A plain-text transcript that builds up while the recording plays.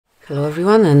Hello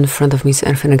everyone, in front of me is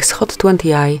INFINIX Hot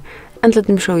 20i, and let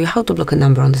me show you how to block a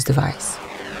number on this device.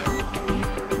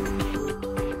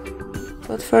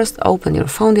 But first open your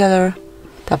phone dialer,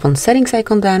 tap on settings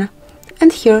icon then,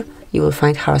 and here you will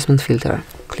find harassment filter.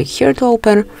 Click here to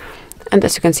open, and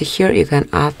as you can see here you can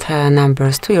add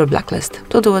numbers to your blacklist.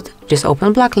 To do it, just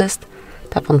open blacklist,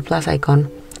 tap on plus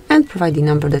icon, and provide the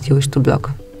number that you wish to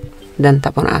block. Then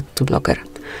tap on add to blocker.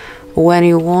 When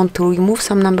you want to remove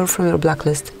some number from your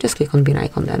blacklist, just click on bin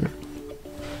icon then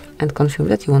and confirm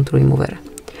that you want to remove it.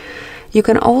 You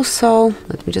can also,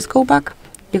 let me just go back,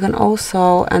 you can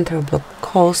also enter blocked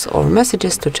calls or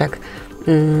messages to check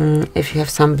if you have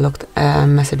some blocked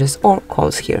messages or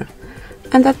calls here.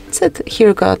 And that's it. Here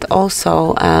you got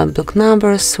also block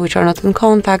numbers which are not in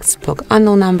contacts, block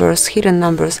unknown numbers, hidden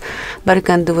numbers, but you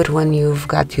can do it when you've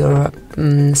got your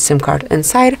SIM card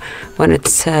inside, when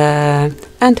it's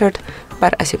entered.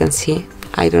 But as you can see,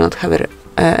 I do not have it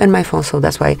in my phone, so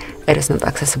that's why it is not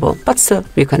accessible, but still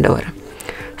you can do it.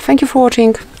 Thank you for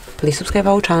watching. Please subscribe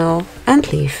our channel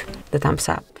and leave the thumbs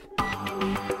up.